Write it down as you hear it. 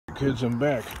kids, I'm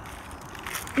back.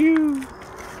 Ew.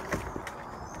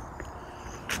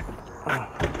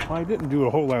 Well, I didn't do a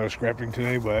whole lot of scrapping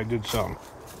today, but I did some.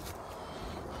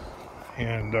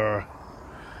 And yeah,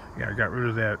 I got rid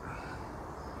of that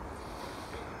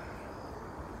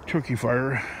turkey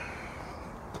fire.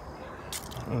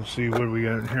 Let's see what we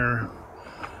got in here.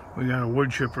 We got a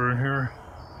wood chipper in here.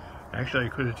 Actually, I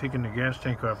could have taken the gas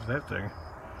tank off of that thing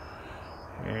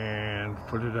and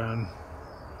put it on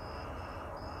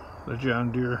the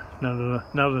John Deere. Now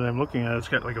that I'm looking at it, it's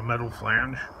got like a metal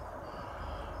flange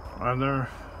on there.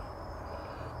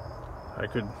 I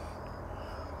could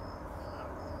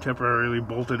temporarily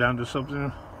bolt it onto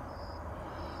something,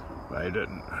 but I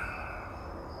didn't.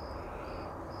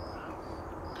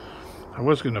 I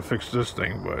was going to fix this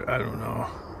thing, but I don't know.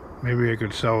 Maybe I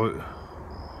could sell it.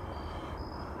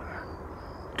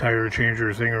 Tire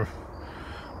changer thing, or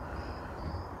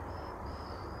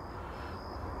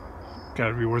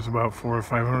gotta be worth about $400 or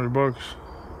 $500.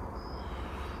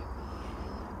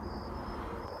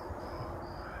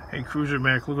 Hey, Cruiser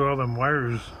Mac, look at all them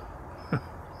wires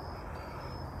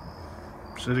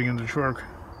sitting in the truck.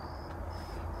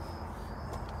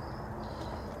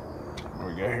 What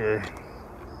we got here?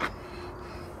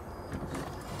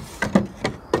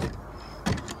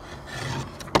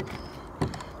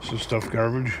 This is stuffed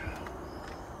garbage.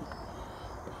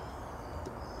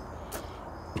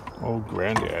 Old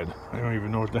granddad. I don't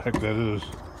even know what the heck that is.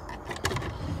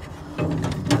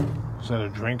 Is that a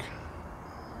drink?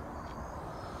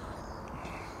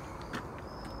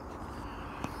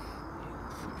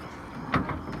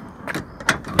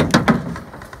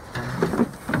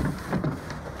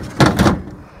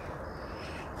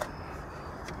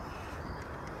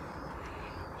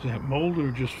 Is that mold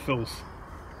or just filth?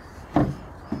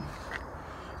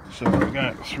 So we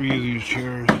got 3 of these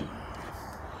chairs.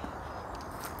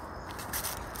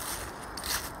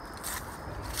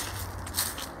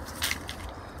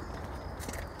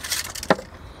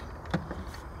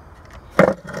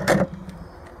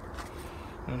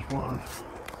 There's one.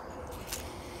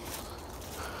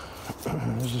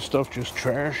 Is this stuff just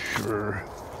trash, or?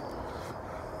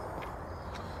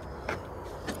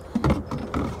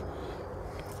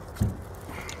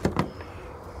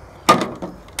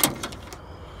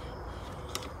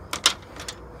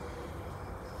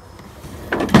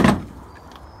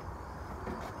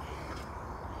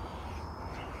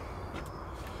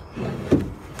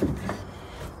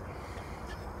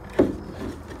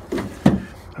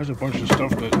 There's a bunch of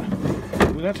stuff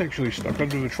that's actually stuck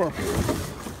under the truck.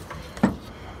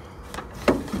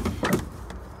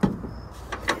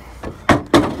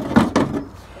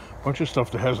 Bunch of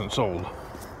stuff that hasn't sold,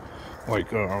 like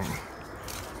the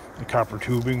copper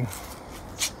tubing.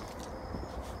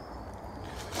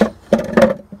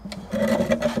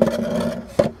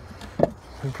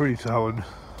 They're pretty solid.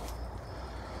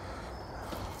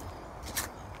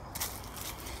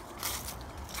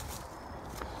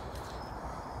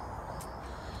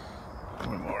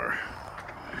 One more.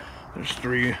 There's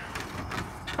 3.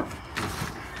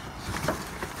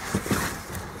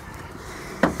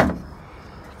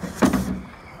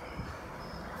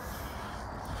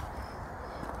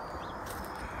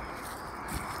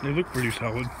 They look pretty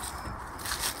solid.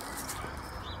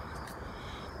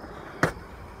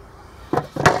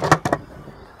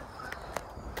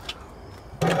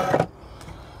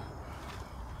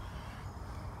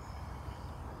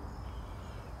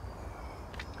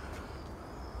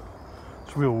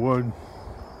 It's real wood.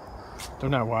 They're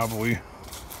not wobbly.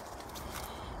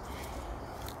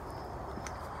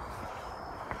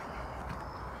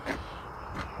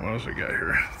 What else we got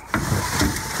here?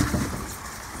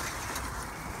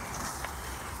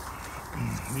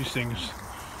 These things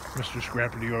Mr.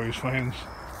 Scrappity always finds.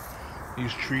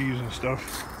 These trees and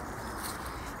stuff.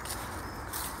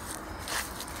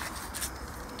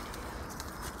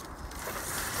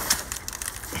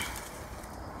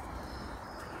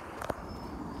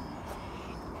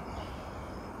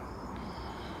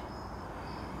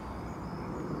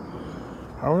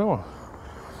 I don't know.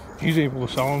 He's able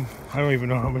to sell them. I don't even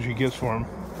know how much he gets for them.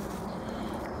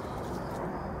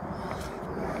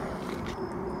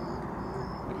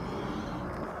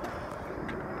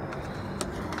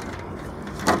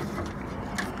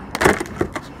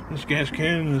 This gas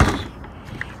can is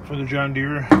for the John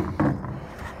Deere.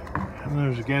 And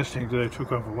there's a gas tank that I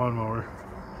took off a lawnmower.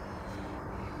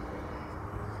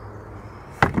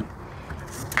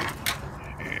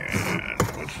 And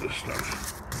what's this stuff?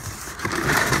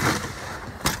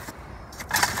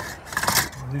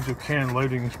 These are can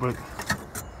lightings, but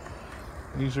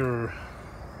these are...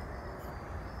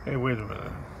 Hey, wait a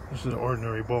minute. This is an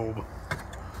ordinary bulb.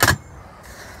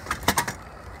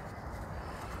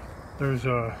 There's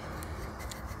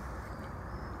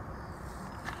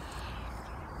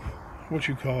what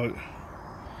you call it,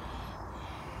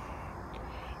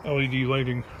 LED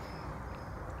lighting.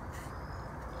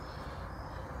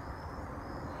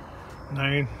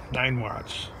 9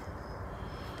 watts.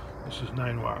 This is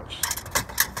 9 watts.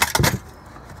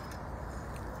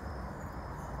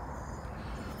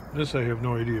 This I have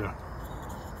no idea.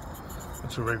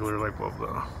 It's a regular light bulb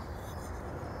though.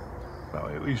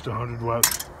 Probably at least 100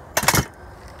 watts.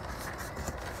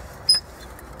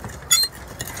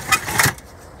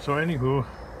 So anywho,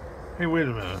 hey, wait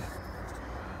a minute.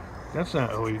 That's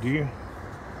not LED.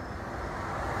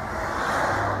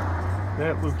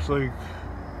 That looks like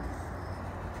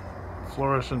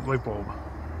fluorescent light bulb,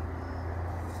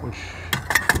 which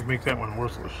would make that one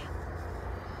worthless.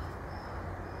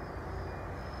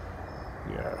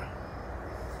 Yeah.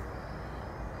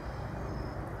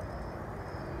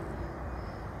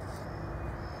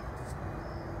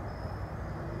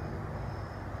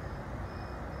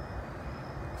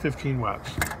 $15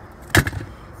 watts.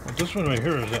 But this one right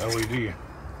here is an LED.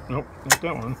 Nope, not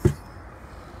that one.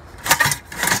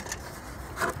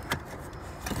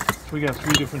 So we got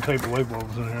 3 different type of light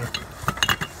bulbs in here.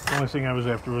 The only thing I was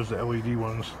after was the LED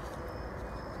ones.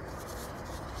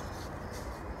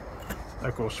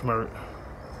 Echo Smart.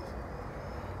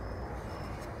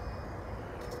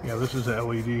 Yeah, this is a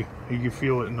LED. You can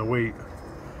feel it in the weight.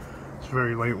 It's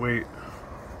very lightweight.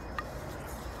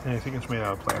 And I think it's made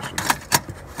out of plastic.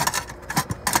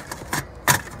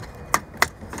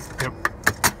 Yep.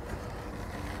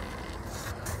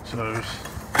 So there's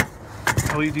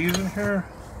LEDs in here.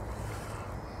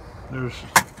 There's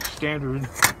standard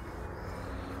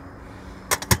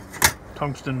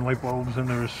tungsten light bulbs, and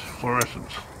there's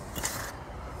fluorescents.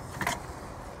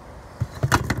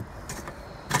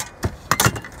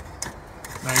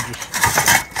 I just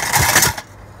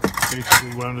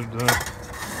basically wanted the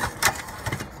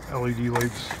LED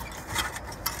lights.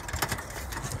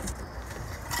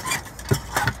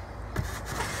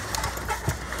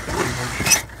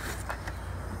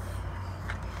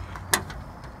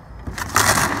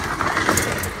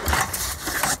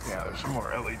 Yeah, there's some more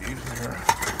LEDs in here.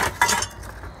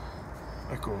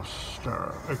 Echo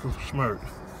Smart.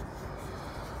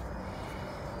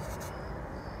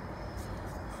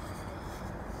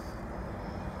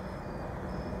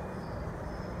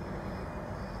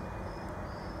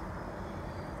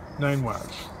 $9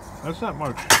 watts. That's not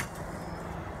much.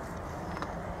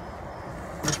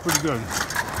 That's pretty good.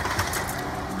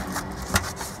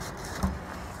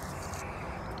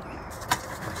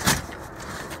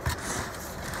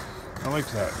 I like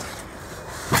that.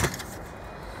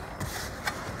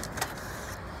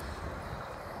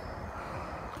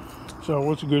 So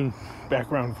what's a good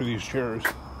background for these chairs?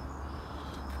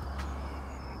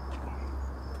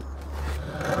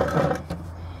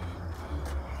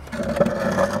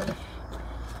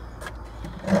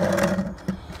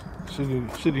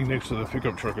 Sitting next to the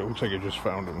pickup truck, it looks like I just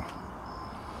found him.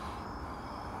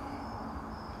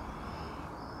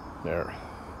 There.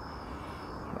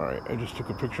 Alright, I just took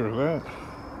a picture of that.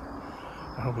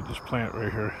 How about this plant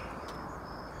right here?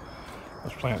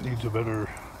 This plant needs a better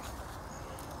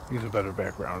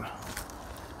background.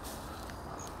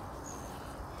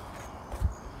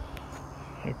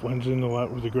 It blends in a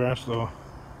lot with the grass though.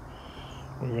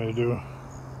 What are we gonna do?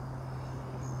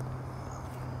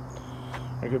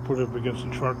 I could put it up against the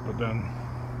truck, but then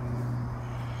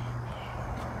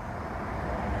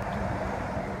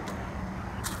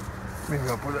maybe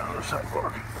I'll put it on the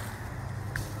sidewalk.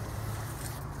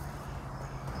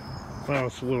 Well,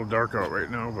 it's a little dark out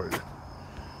right now, but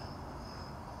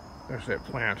there's that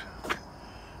plant.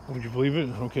 Would you believe it?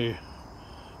 Okay,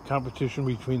 competition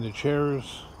between the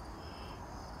chairs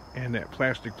and that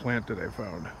plastic plant that I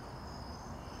found.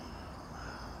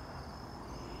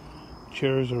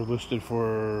 Chairs are listed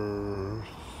for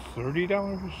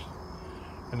 $30,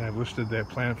 and I listed that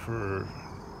plant for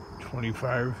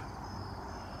 $25,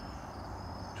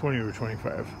 $20 or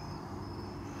 $25,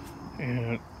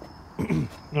 and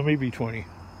no, maybe $20.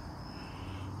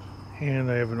 And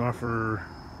I have an offer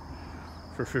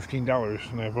for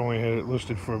 $15, and I've only had it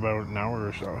listed for about an hour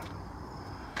or so.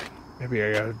 Maybe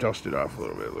I gotta dust it off a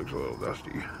little bit. It looks a little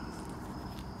dusty.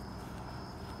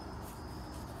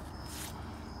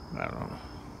 I don't know.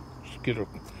 Just get a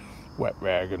wet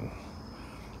rag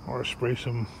or spray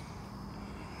some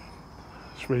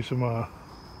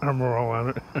Armor All on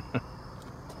it.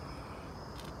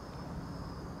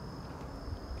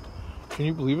 Can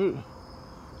you believe it?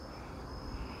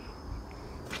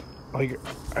 Like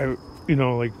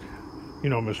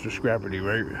Mr. Scrappity,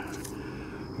 right?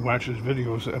 He watches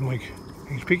videos. I'm like,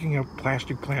 He's picking up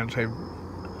plastic plants. I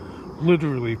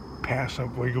literally pass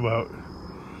up like about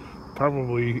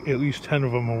probably at least 10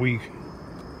 of them a week.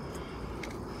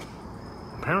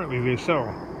 Apparently they sell.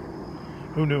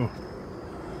 Who knew?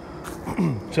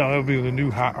 So that'll be the new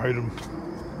hot item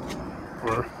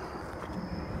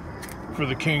for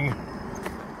the king.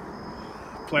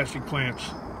 Plastic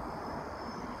plants.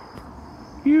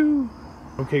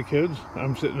 Okay, kids,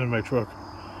 I'm sitting in my truck.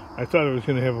 I thought I was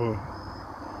going to have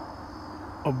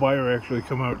a buyer actually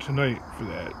come out tonight for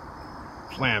that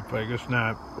plant, but I guess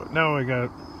not. But now I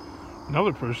got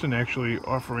another person actually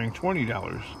offering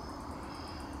 $20.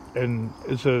 And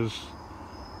it says,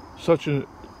 I don't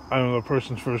know, the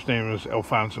person's first name is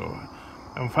Alfonso.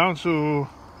 Alfonso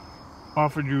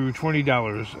offered you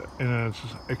 $20, and it's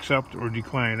accept or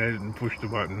decline. I didn't push the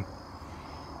button.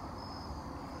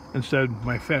 Instead,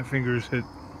 my fat fingers hit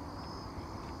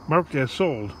marked as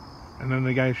sold, and then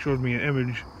the guy showed me an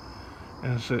image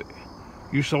and said,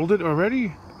 "You sold it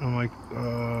already?" I'm like,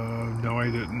 no, I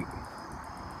didn't.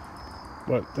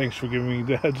 But thanks for giving me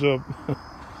the heads up.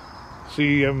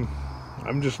 See,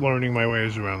 I'm just learning my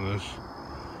ways around this.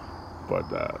 But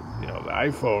you know, the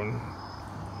iPhone,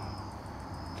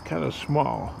 it's kind of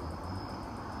small.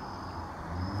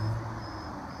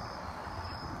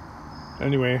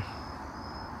 Anyway.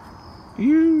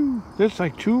 That's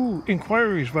like 2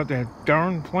 inquiries about that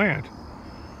darn plant.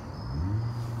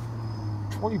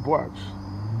 $20.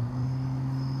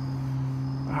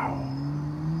 Wow.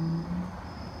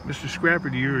 Mr.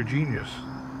 Scrappity, you're a genius.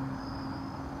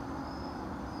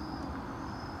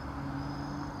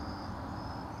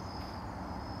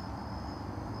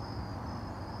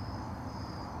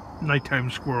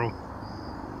 Nighttime squirrel.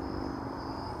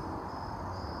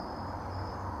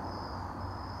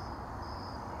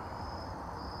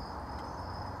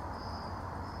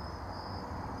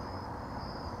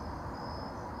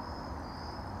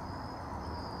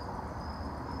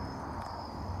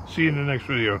 See you in the next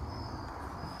video.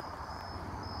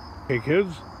 Hey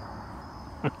kids.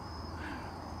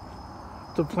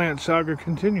 The plant saga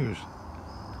continues.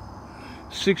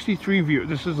 63 views.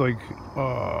 This is like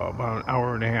about an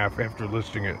hour and a half after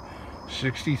listing it.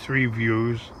 63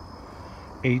 views,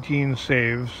 18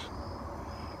 saves,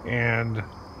 and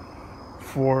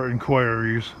 4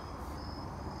 inquiries.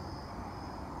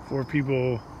 4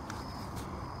 people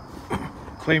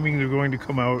claiming they're going to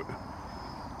come out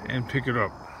and pick it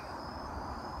up.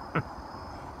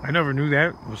 I never knew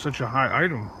that was such a hot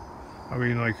item. I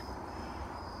mean, like,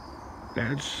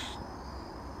 that's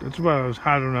about as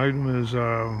hot an item as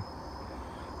a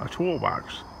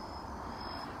toolbox.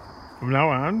 From now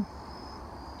on,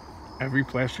 every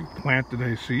plastic plant that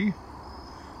I see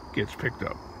gets picked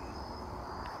up.